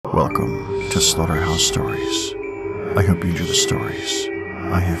Welcome to Slaughterhouse Stories. I hope you enjoy the stories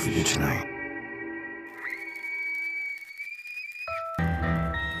I have for you tonight.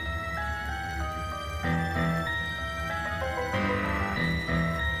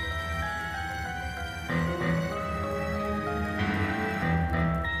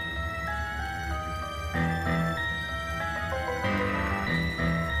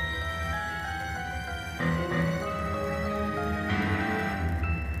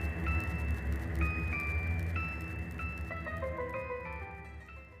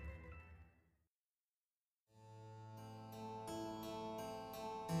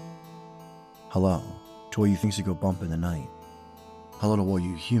 Hello to all you things that go bump in the night. Hello to all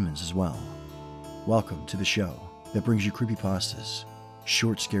you humans as well. Welcome to the show that brings you creepypastas,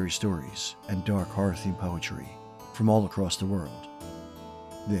 short scary stories, and dark horror-themed poetry from all across the world.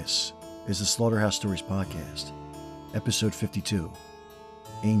 This is the Slaughterhouse Stories Podcast, Episode 52,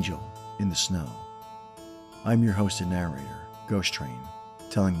 Angel in the Snow. I'm your host and narrator, Ghost Train,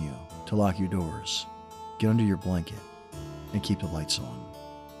 telling you to lock your doors, get under your blanket, and keep the lights on.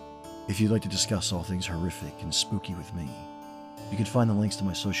 If you'd like to discuss all things horrific and spooky with me, you can find the links to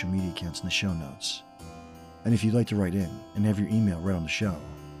my social media accounts in the show notes. And if you'd like to write in and have your email read on the show,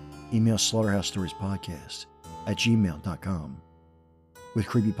 email slaughterhousestoriespodcast@gmail.com with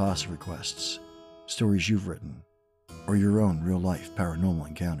creepypasta requests, stories you've written, or your own real-life paranormal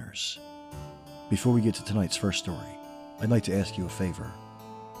encounters. Before we get to tonight's first story, I'd like to ask you a favor.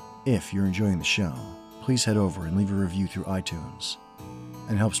 If you're enjoying the show, please head over and leave a review through iTunes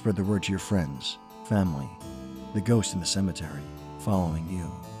and help spread the word to your friends, family, the ghost in the cemetery following you.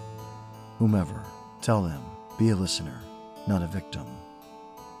 Whomever, tell them, be a listener, not a victim.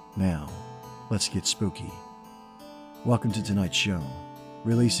 Now, let's get spooky. Welcome to tonight's show,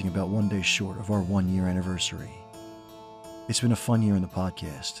 releasing about 1 day short of our 1-year anniversary. It's been a fun year in the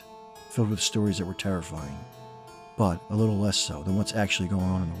podcast, filled with stories that were terrifying, but a little less so than what's actually going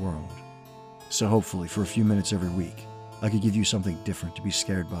on in the world. So hopefully for a few minutes every week, I could give you something different to be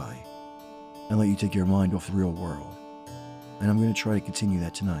scared by and let you take your mind off the real world. And I'm going to try to continue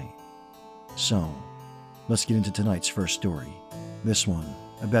that tonight. So, let's get into tonight's first story. This one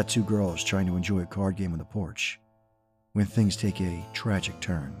about two girls trying to enjoy a card game on the porch when things take a tragic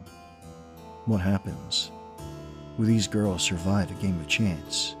turn. What happens? Will these girls survive a game of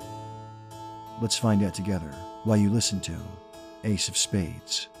chance? Let's find out together while you listen to Ace of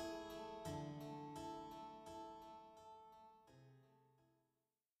Spades.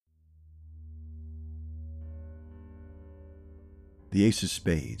 The Ace of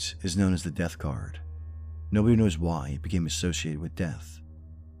Spades is known as the death card. Nobody knows why it became associated with death,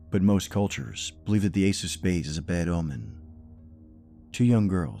 but most cultures believe that the Ace of Spades is a bad omen. Two young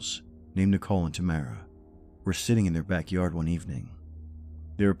girls, named Nicole and Tamara, were sitting in their backyard one evening.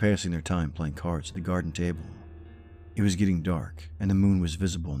 They were passing their time playing cards at the garden table. It was getting dark, and the moon was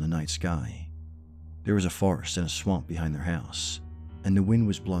visible in the night sky. There was a forest and a swamp behind their house, and the wind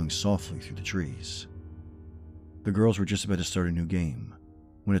was blowing softly through the trees. The girls were just about to start a new game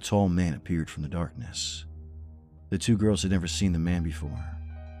when a tall man appeared from the darkness. The two girls had never seen the man before,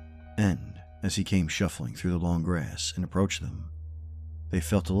 and as he came shuffling through the long grass and approached them, they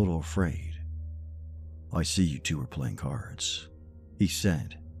felt a little afraid. "I see you two are playing cards," he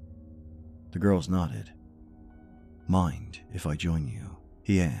said. The girls nodded. "Mind if I join you?"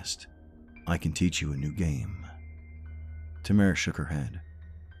 he asked. "I can teach you a new game." Tamara shook her head.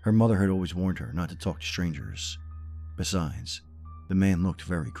 Her mother had always warned her not to talk to strangers. Besides, the man looked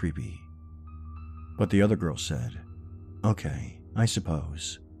very creepy. But the other girl said, "Okay, I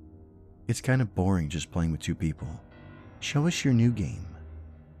suppose. It's kind of boring just playing with two people. Show us your new game."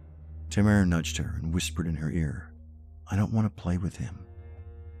 Tamara nudged her and whispered in her ear, "I don't want to play with him.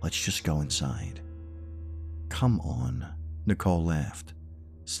 Let's just go inside." "Come on," Nicole laughed.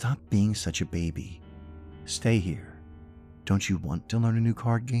 "Stop being such a baby. Stay here. Don't you want to learn a new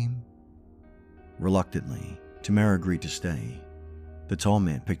card game?" Reluctantly, Tamara agreed to stay. The tall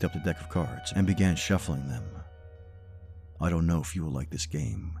man picked up the deck of cards and began shuffling them. "I don't know if you will like this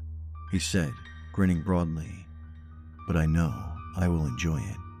game," he said, grinning broadly, "but I know I will enjoy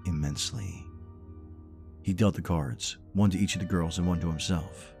it immensely." He dealt the cards, one to each of the girls and one to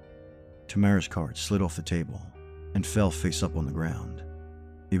himself. Tamara's card slid off the table and fell face up on the ground.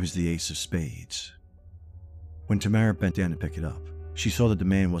 It was the Ace of Spades. When Tamara bent down to pick it up, she saw that the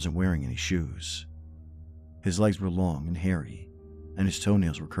man wasn't wearing any shoes. His legs were long and hairy, and his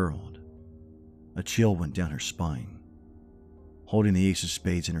toenails were curled. A chill went down her spine. Holding the Ace of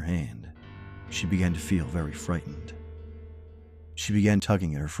Spades in her hand, she began to feel very frightened. She began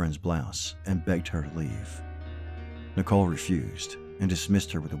tugging at her friend's blouse and begged her to leave. Nicole refused, and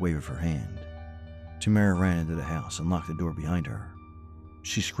dismissed her with a wave of her hand. Tamara ran into the house and locked the door behind her.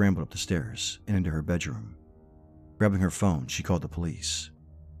 She scrambled up the stairs and into her bedroom. Grabbing her phone, she called the police.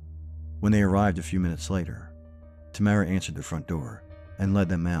 When they arrived a few minutes later, Tamara answered the front door and led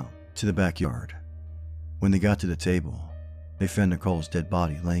them out to the backyard. When they got to the table, they found Nicole's dead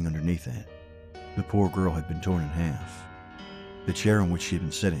body laying underneath it. The poor girl had been torn in half. The chair on which she had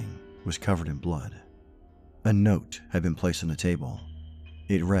been sitting was covered in blood. A note had been placed on the table.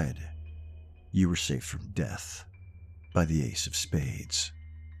 It read, "You were saved from death by the Ace of Spades."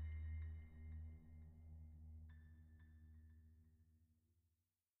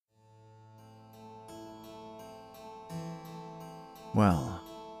 Well,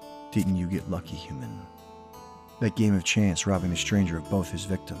 didn't you get lucky, human? That game of chance robbing the stranger of both his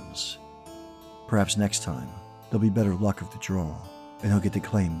victims. Perhaps next time, there'll be better luck of the draw, and he'll get to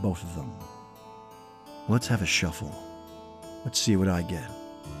claim both of them. Let's have a shuffle. Let's see what I get.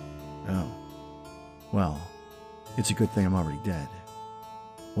 Oh. Well, it's a good thing I'm already dead.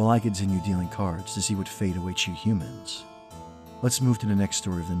 While I continue dealing cards to see what fate awaits you humans, let's move to the next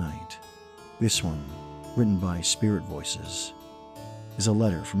story of the night. This one, written by Spirit Voices, is a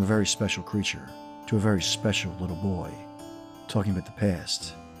letter from a very special creature to a very special little boy, talking about the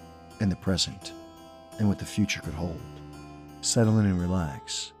past and the present and what the future could hold. Settle in and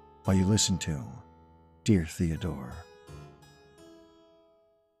relax while you listen to Dear Theodore.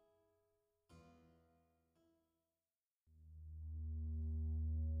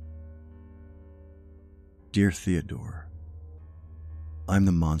 Dear Theodore, I'm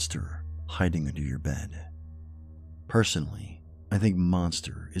the monster hiding under your bed. Personally, I think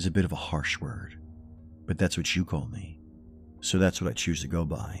monster is a bit of a harsh word, but that's what you call me, so that's what I choose to go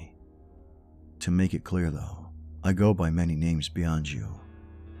by. To make it clear though, I go by many names beyond you.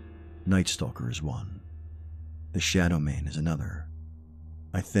 Night Stalker is one. The Shadow Man is another.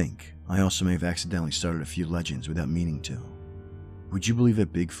 I think I also may have accidentally started a few legends without meaning to. Would you believe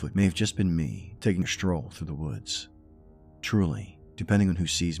that Bigfoot may have just been me taking a stroll through the woods? Truly, depending on who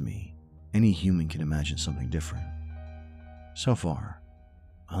sees me, any human can imagine something different. So far,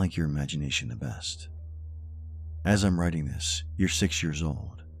 I like your imagination the best. As I'm writing this, you're 6 years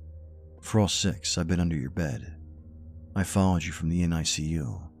old. For all 6, I've been under your bed. I followed you from the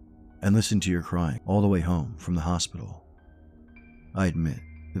NICU and listened to your crying all the way home from the hospital. I admit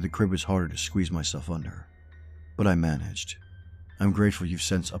that the crib was harder to squeeze myself under, but I managed. I'm grateful you've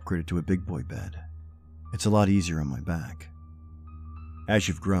since upgraded to a big boy bed. It's a lot easier on my back. As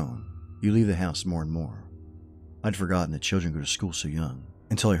you've grown, you leave the house more and more. I'd forgotten that children go to school so young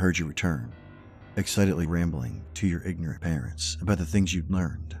until I heard you return, excitedly rambling to your ignorant parents about the things you'd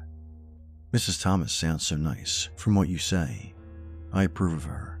learned. Mrs. Thomas sounds so nice from what you say. I approve of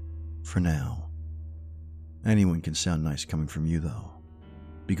her, for now. Anyone can sound nice coming from you though,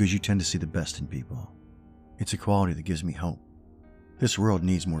 because you tend to see the best in people. It's a quality that gives me hope. This world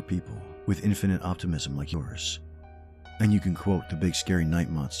needs more people with infinite optimism like yours. And you can quote the big scary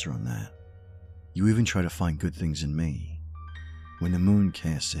night monster on that. You even try to find good things in me. When the moon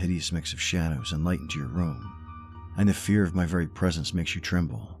casts a hideous mix of shadows and light into your room, and the fear of my very presence makes you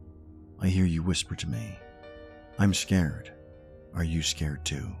tremble, I hear you whisper to me, "I'm scared. Are you scared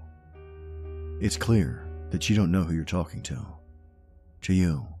too?" It's clear that you don't know who you're talking to. To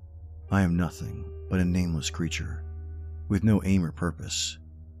you, I am nothing but a nameless creature, with no aim or purpose,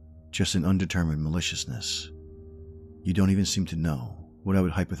 just an undetermined maliciousness. You don't even seem to know what I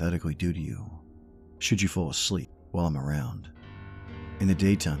would hypothetically do to you, should you fall asleep while I'm around. In the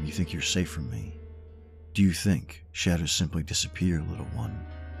daytime, you think you're safe from me. Do you think shadows simply disappear, little one?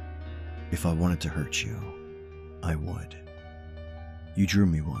 If I wanted to hurt you, I would. You drew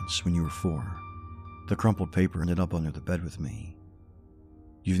me once when you were 4. The crumpled paper ended up under the bed with me.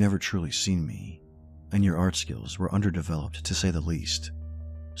 You've never truly seen me, and your art skills were underdeveloped to say the least,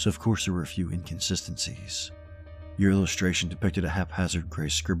 so of course there were a few inconsistencies. Your illustration depicted a haphazard gray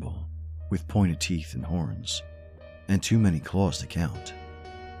scribble with pointed teeth and horns, and too many claws to count,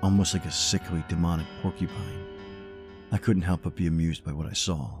 almost like a sickly demonic porcupine. I couldn't help but be amused by what I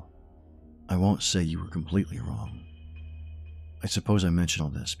saw. I won't say you were completely wrong. I suppose I mention all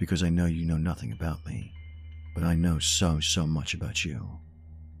this because I know you know nothing about me, but I know so much about you.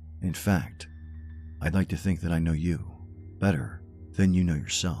 In fact, I'd like to think that I know you better than you know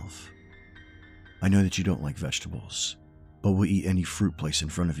yourself. I know that you don't like vegetables, but will eat any fruit placed in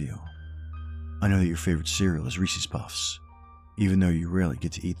front of you. I know that your favorite cereal is Reese's Puffs, even though you rarely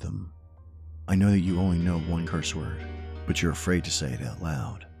get to eat them. I know that you only know one curse word, but you're afraid to say it out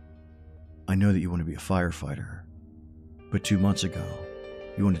loud. I know that you want to be a firefighter, but 2 months ago,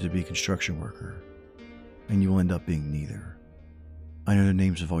 you wanted to be a construction worker, and you will end up being neither. I know the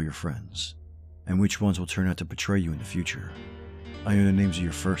names of all your friends, and which ones will turn out to betray you in the future. I know the names of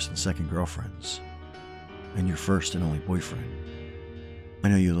your first and second girlfriends, and your first and only boyfriend. I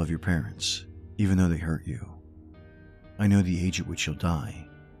know you love your parents, even though they hurt you. I know the age at which you'll die.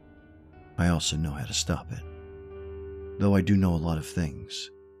 I also know how to stop it. Though I do know a lot of things,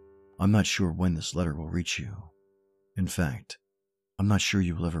 I'm not sure when this letter will reach you. In fact, I'm not sure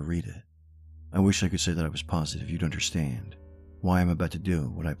you will ever read it. I wish I could say that I was positive you'd understand why I'm about to do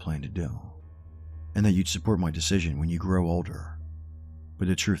what I plan to do, and that you'd support my decision when you grow older. But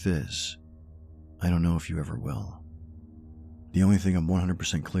the truth is, I don't know if you ever will. The only thing I'm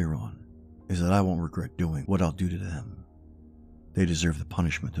 100% clear on is that I won't regret doing what I'll do to them. They deserve the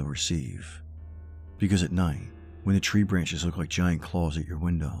punishment they'll receive. Because at night, when the tree branches look like giant claws at your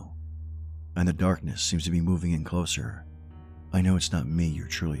window, and the darkness seems to be moving in closer, I know it's not me you're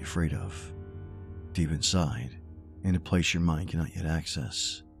truly afraid of. Deep inside, in a place your mind cannot yet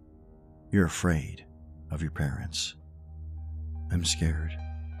access, you're afraid of your parents. I'm scared.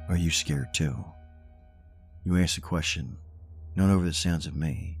 Are you scared too? You ask the question, not over the sounds of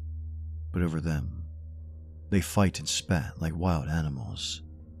me, but over them. They fight and spat like wild animals,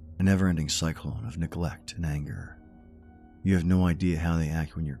 a never-ending cyclone of neglect and anger. You have no idea how they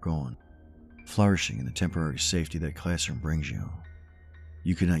act when you're gone, flourishing in the temporary safety that classroom brings you.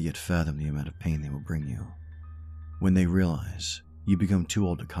 You cannot yet fathom the amount of pain they will bring you. When they realize you become too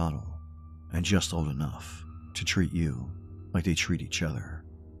old to coddle, and just old enough to treat you like they treat each other.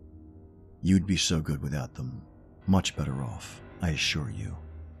 You'd be so good without them, much better off, I assure you.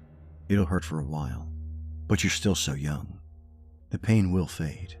 It'll hurt for a while, but you're still so young. The pain will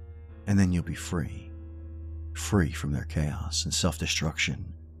fade, and then you'll be free. Free from their chaos and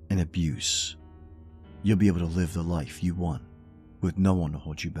self-destruction and abuse. You'll be able to live the life you want, with no one to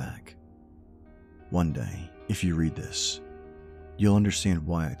hold you back. One day, if you read this, you'll understand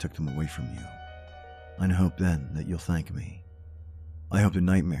why I took them away from you. And I hope then that you'll thank me. I hope the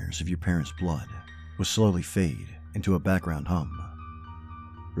nightmares of your parents' blood will slowly fade into a background hum,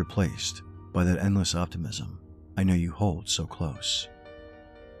 replaced by that endless optimism I know you hold so close.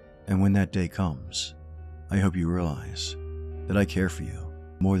 And when that day comes, I hope you realize that I care for you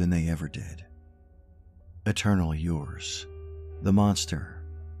more than they ever did. Eternally yours, the monster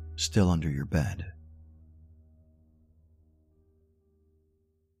still under your bed.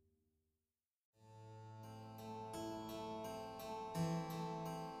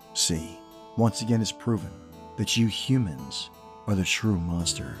 See, once again it's proven that you humans are the true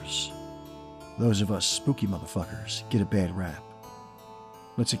monsters. Those of us spooky motherfuckers get a bad rap.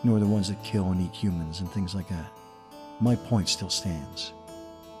 Let's ignore the ones that kill and eat humans and things like that. My point still stands.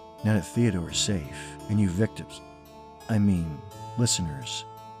 Now that Theodore is safe, and you victims, listeners,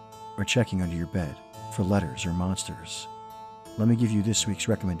 are checking under your bed for letters or monsters, let me give you this week's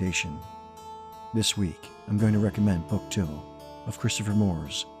recommendation. This week, I'm going to recommend Book 2 of Christopher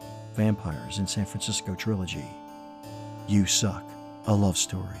Moore's Vampires in San Francisco trilogy, You Suck, a Love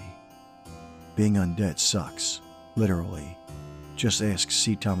Story. Being undead sucks, literally. Just ask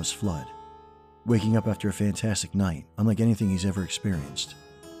C. Thomas Flood. Waking up after a fantastic night, unlike anything he's ever experienced,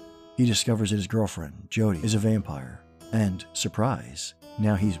 he discovers that his girlfriend, Jody, is a vampire, and, surprise,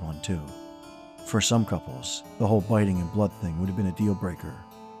 now he's one too. For some couples, the whole biting and blood thing would have been a deal breaker,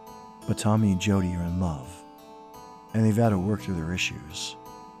 but Tommy and Jody are in love, and they vow to work through their issues.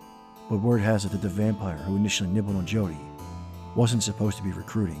 But word has it that the vampire who initially nibbled on Jody wasn't supposed to be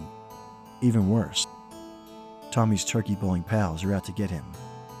recruiting. Even worse, Tommy's turkey-bowling pals are out to get him,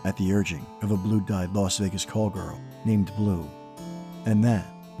 at the urging of a blue-dyed Las Vegas call girl named Blue. And that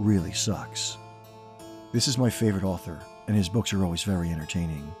really sucks. This is my favorite author, and his books are always very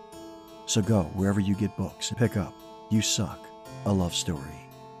entertaining. So go wherever you get books and pick up You Suck, a Love Story.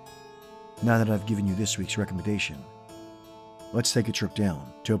 Now that I've given you this week's recommendation, let's take a trip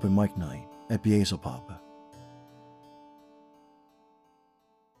down to open mic night at Beelzebub.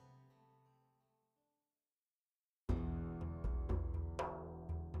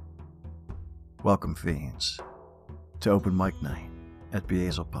 Welcome, fiends, to open mic night at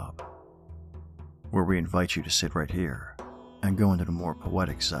Beelzebub, where we invite you to sit right here and go into the more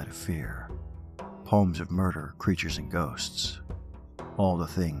poetic side of fear. Poems of murder, creatures, and ghosts. All the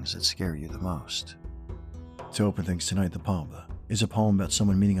things that scare you the most. To open things tonight at the pub is a poem about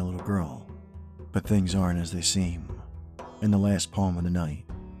someone meeting a little girl, but things aren't as they seem. And the last poem of the night,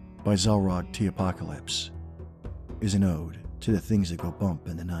 by Zelrog T. Apocalypse, is an ode to the things that go bump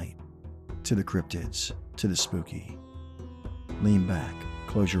in the night, to the cryptids, to the spooky. Lean back,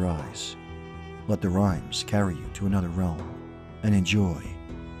 close your eyes, let the rhymes carry you to another realm, and enjoy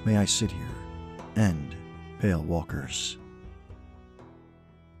May I Sit Here and Pale Walkers.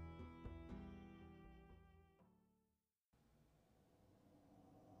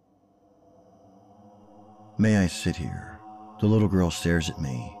 May I sit here? The little girl stares at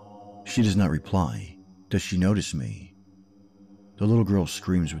me. She does not reply. Does she notice me? The little girl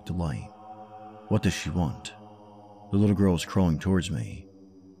screams with delight. What does she want? The little girl is crawling towards me.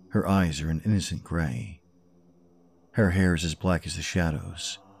 Her eyes are an innocent gray. Her hair is as black as the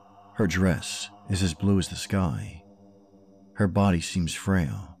shadows. Her dress is as blue as the sky. Her body seems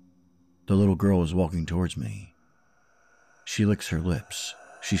frail. The little girl is walking towards me. She licks her lips.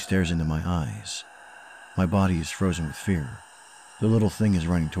 She stares into my eyes. My body is frozen with fear. The little thing is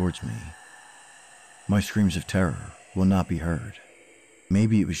running towards me. My screams of terror will not be heard.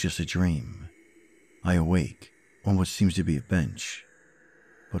 Maybe it was just a dream. I awake on what seems to be a bench.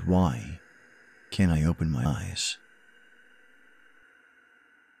 But why can't I open my eyes?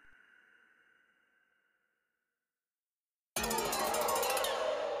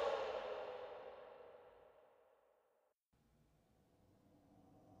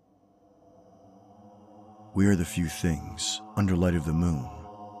 We are the few things under light of the moon,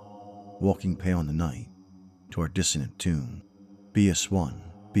 walking pale in the night to our dissonant tune. Be us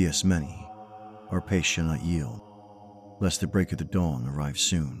one, be us many, our pace shall not yield, lest the break of the dawn arrive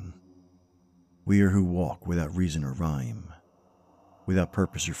soon. We are who walk without reason or rhyme, without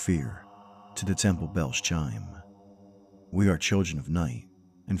purpose or fear, to the temple bells chime. We are children of night,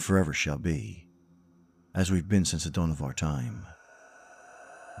 and forever shall be, as we've been since the dawn of our time.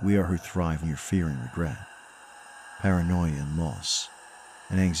 We are who thrive near fear and regret, paranoia and loss,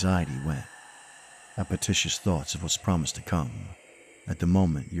 and anxiety wet, at petitious thoughts of what's promised to come, at the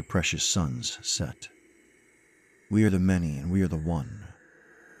moment your precious sun's set. We are the many and we are the one.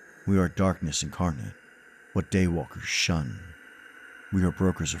 We are darkness incarnate, what daywalkers shun. We are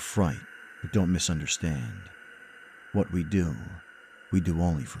brokers of fright, but don't misunderstand. What we do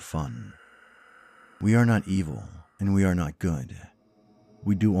only for fun. We are not evil, and we are not good.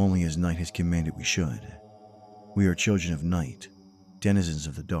 We do only as night has commanded we should. We are children of night, denizens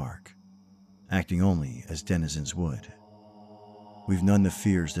of the dark, acting only as denizens would. We've none the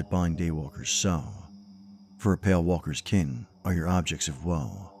fears that bind daywalkers so, for a pale walker's kin are your objects of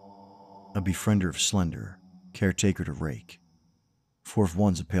woe. A befriender of slender, caretaker to rake, for if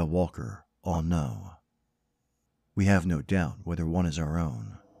one's a pale walker, all know. We have no doubt whether one is our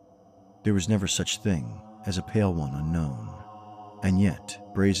own. There was never such thing as a pale one unknown, and yet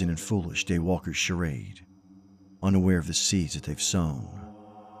brazen and foolish daywalkers charade, unaware of the seeds that they've sown.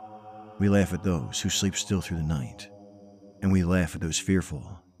 We laugh at those who sleep still through the night, and we laugh at those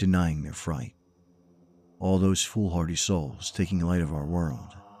fearful, denying their fright. All those foolhardy souls taking light of our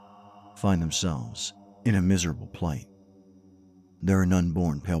world find themselves in a miserable plight. There are none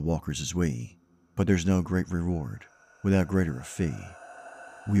born pale walkers as we, but there's no great reward without greater a fee.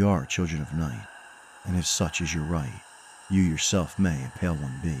 We are children of night, and if such is your right, you yourself may a pale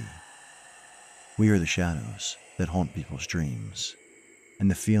one be. We are the shadows that haunt people's dreams, and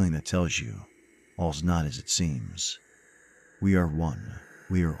the feeling that tells you all's not as it seems. We are one,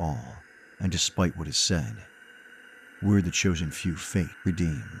 we are all, and despite what is said, we're the chosen few fate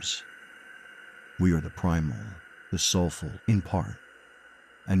redeems. We are the primal, the soulful in part,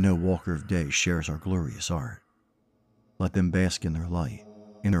 and no walker of day shares our glorious art. Let them bask in their light,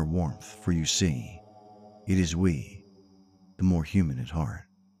 in their warmth, for you see, it is we, the more human at heart.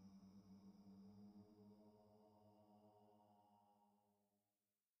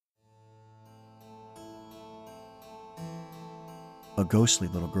 A ghostly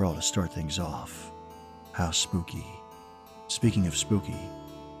little girl to start things off. How spooky. Speaking of spooky,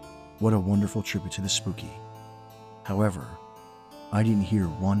 what a wonderful tribute to the spooky. However, I didn't hear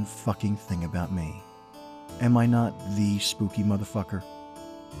one fucking thing about me. Am I not the spooky motherfucker?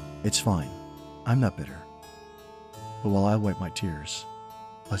 It's fine. I'm not bitter. But while I wipe my tears,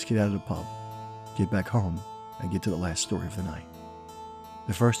 let's get out of the pub, get back home, and get to the last story of the night.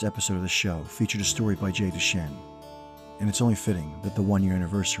 The first episode of the show featured a story by Jay Duchenne, and it's only fitting that the 1-year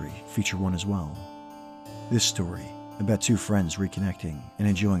anniversary feature one as well. This story, about two friends reconnecting and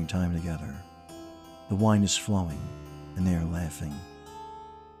enjoying time together. The wine is flowing, and they are laughing.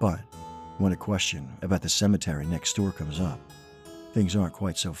 But when a question about the cemetery next door comes up, things aren't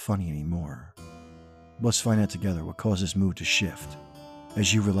quite so funny anymore. Let's find out together what caused this mood to shift.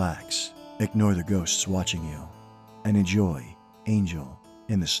 As you relax, ignore the ghosts watching you, and enjoy Angel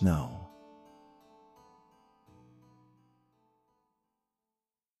in the Snow.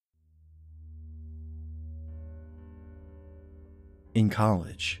 In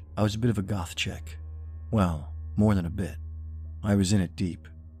college, I was a bit of a goth chick. Well, more than a bit. I was in it deep.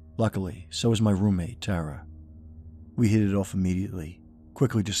 Luckily, so was my roommate, Tara. We hit it off immediately,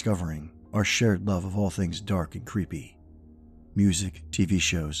 quickly discovering our shared love of all things dark and creepy. Music, TV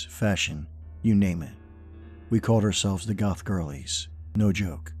shows, fashion, you name it. We called ourselves the Goth Girlies. No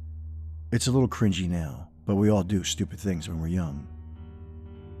joke. It's a little cringy now, but we all do stupid things when we're young.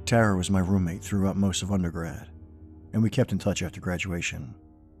 Tara was my roommate throughout most of undergrad, and we kept in touch after graduation,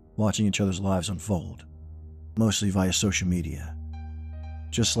 watching each other's lives unfold, mostly via social media.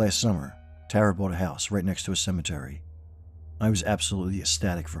 Just last summer, Tara bought a house right next to a cemetery. I was absolutely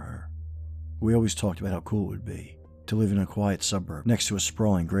ecstatic for her. We always talked about how cool it would be to live in a quiet suburb next to a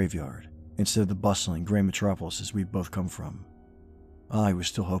sprawling graveyard instead of the bustling gray metropolises we both come from. I was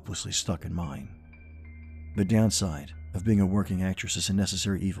still hopelessly stuck in mine. The downside of being a working actress is a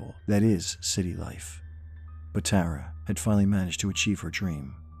necessary evil that is city life. But Tara had finally managed to achieve her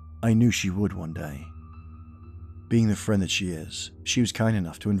dream. I knew she would one day. Being the friend that she is, she was kind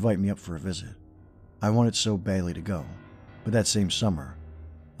enough to invite me up for a visit. I wanted so badly to go, but that same summer,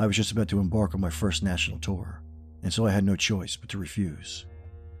 I was just about to embark on my first national tour, and so I had no choice but to refuse.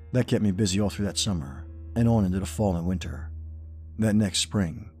 That kept me busy all through that summer, and on into the fall and winter. That next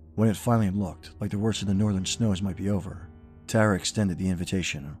spring, when it finally looked like the worst of the northern snows might be over, Tara extended the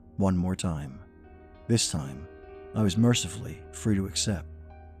invitation one more time. This time, I was mercifully free to accept.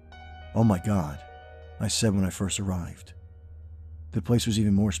 "Oh my God," I said when I first arrived. The place was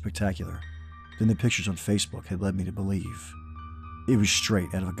even more spectacular than the pictures on Facebook had led me to believe. It was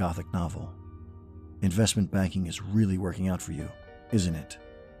straight out of a Gothic novel. Investment banking is really working out for you, isn't it?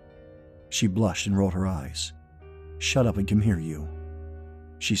 She blushed and rolled her eyes. "Shut up and come here, you,"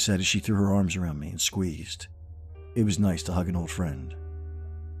 she said as she threw her arms around me and squeezed. It was nice to hug an old friend.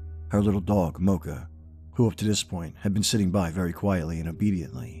 Her little dog, Mocha, who up to this point had been sitting by very quietly and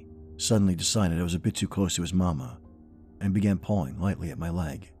obediently, suddenly decided I was a bit too close to his mama and began pawing lightly at my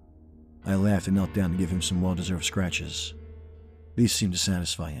leg. I laughed and knelt down to give him some well-deserved scratches. These seemed to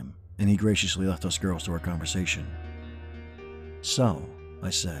satisfy him, and he graciously left us girls to our conversation. "So," I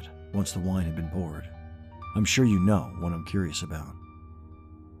said, once the wine had been poured, "I'm sure you know what I'm curious about."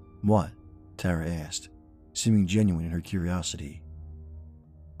 "What?" Tara asked, seeming genuine in her curiosity.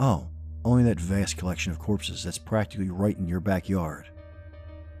 "Oh, only that vast collection of corpses that's practically right in your backyard."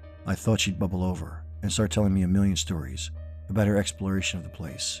 I thought she'd bubble over and start telling me a million stories about her exploration of the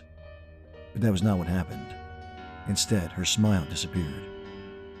place. But that was not what happened. Instead, her smile disappeared.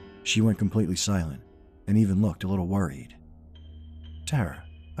 She went completely silent and even looked a little worried. "Tara,"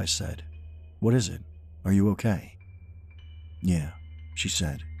 I said, "what is it? Are you okay?" "Yeah," she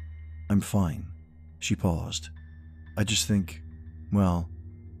said. "I'm fine." She paused. "I just think, well,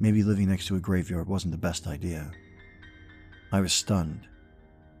 maybe living next to a graveyard wasn't the best idea." I was stunned.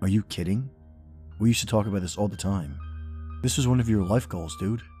 "Are you kidding? We used to talk about this all the time. This was one of your life goals,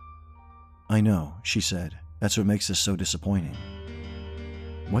 dude." "I know," she said. "That's what makes this so disappointing."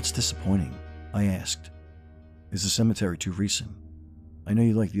 "What's disappointing?" I asked. "Is the cemetery too recent? I know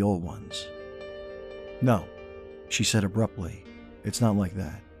you like the old ones." "No," she said abruptly. "It's not like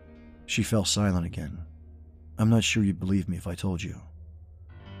that." She fell silent again. "I'm not sure you'd believe me if I told you."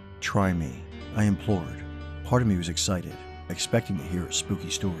 "Try me," I implored. Part of me was excited, expecting to hear a spooky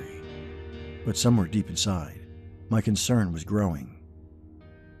story. But somewhere deep inside, my concern was growing.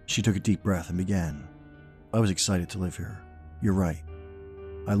 She took a deep breath and began. "I was excited to live here. You're right.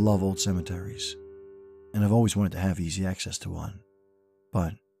 I love old cemeteries, and I've always wanted to have easy access to one.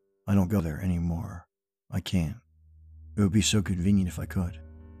 But I don't go there anymore. I can't. It would be so convenient if I could.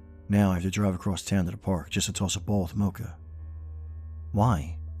 Now I have to drive across town to the park just to toss a ball with Mocha."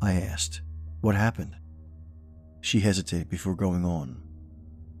 "Why?" I asked. "What happened?" She hesitated before going on.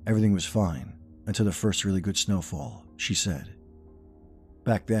 "Everything was fine until the first really good snowfall," she said.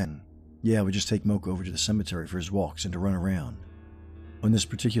 "Back then, yeah, I would just take Mocha over to the cemetery for his walks and to run around. On this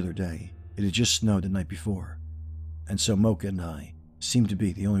particular day, it had just snowed the night before, and so Mocha and I seemed to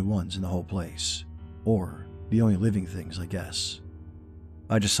be the only ones in the whole place. Or the only living things, I guess.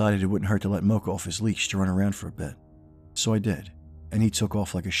 I decided it wouldn't hurt to let Mocha off his leash to run around for a bit. So I did, and he took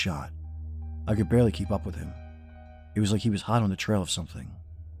off like a shot. I could barely keep up with him. It was like he was hot on the trail of something.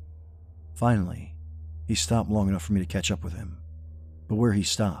 Finally, he stopped long enough for me to catch up with him. But where he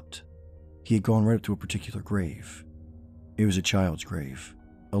stopped, he had gone right up to a particular grave. It was a child's grave,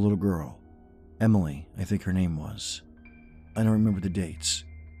 a little girl. Emily, I think her name was. I don't remember the dates,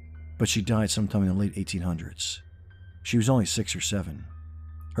 but she died sometime in the late 1800s. She was only 6 or 7.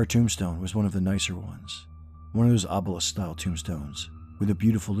 Her tombstone was one of the nicer ones, one of those obelisk-style tombstones, with a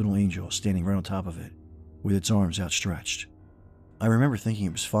beautiful little angel standing right on top of it, with its arms outstretched. I remember thinking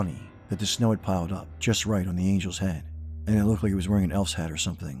it was funny that the snow had piled up just right on the angel's head, and it looked like it was wearing an elf's hat or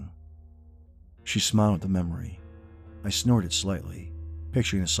something. She smiled at the memory. I snorted slightly,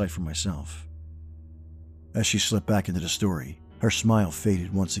 picturing the sight for myself. As she slipped back into the story, her smile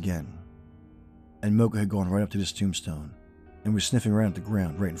faded once again. and Mocha had gone right up to this tombstone and was sniffing around at the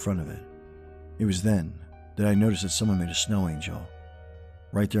ground right in front of it. It was then that I noticed that someone made a snow angel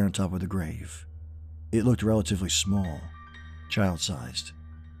right there on top of the grave. It looked relatively small, child-sized,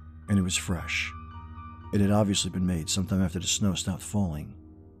 and it was fresh. It had obviously been made sometime after the snow stopped falling,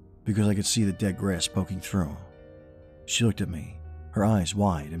 because I could see the dead grass poking through. She looked at me, her eyes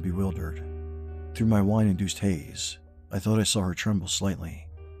wide and bewildered. Through my wine-induced haze, I thought I saw her tremble slightly.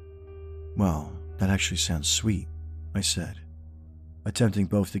 "Well, that actually sounds sweet," I said, attempting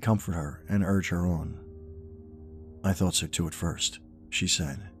both to comfort her and urge her on. "I thought so too at first," she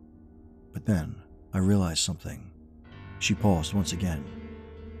said. But then I realized something. She paused once again.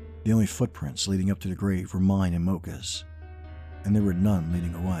 The only footprints leading up to the grave were mine and Mocha's, and there were none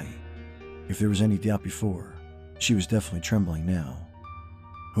leading away. If there was any doubt before, she was definitely trembling now.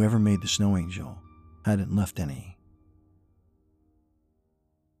 Whoever made the snow angel hadn't left any.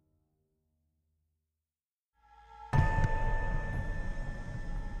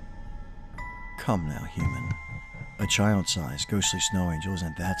 Come now, human. A child-sized ghostly snow angel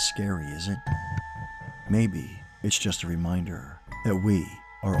isn't that scary, is it? Maybe it's just a reminder that we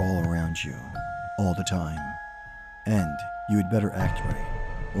are all around you, all the time. And you had better act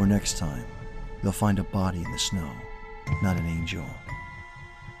right, or next time, they'll find a body in the snow, not an angel.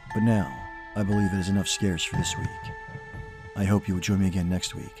 But now, I believe it is enough scares for this week. I hope you will join me again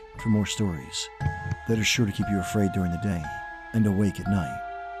next week for more stories that are sure to keep you afraid during the day and awake at night.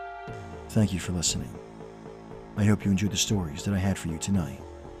 Thank you for listening. I hope you enjoyed the stories that I had for you tonight.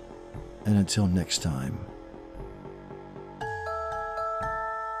 And until next time.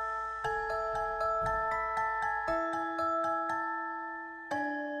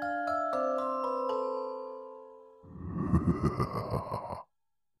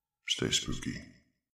 Stay spooky.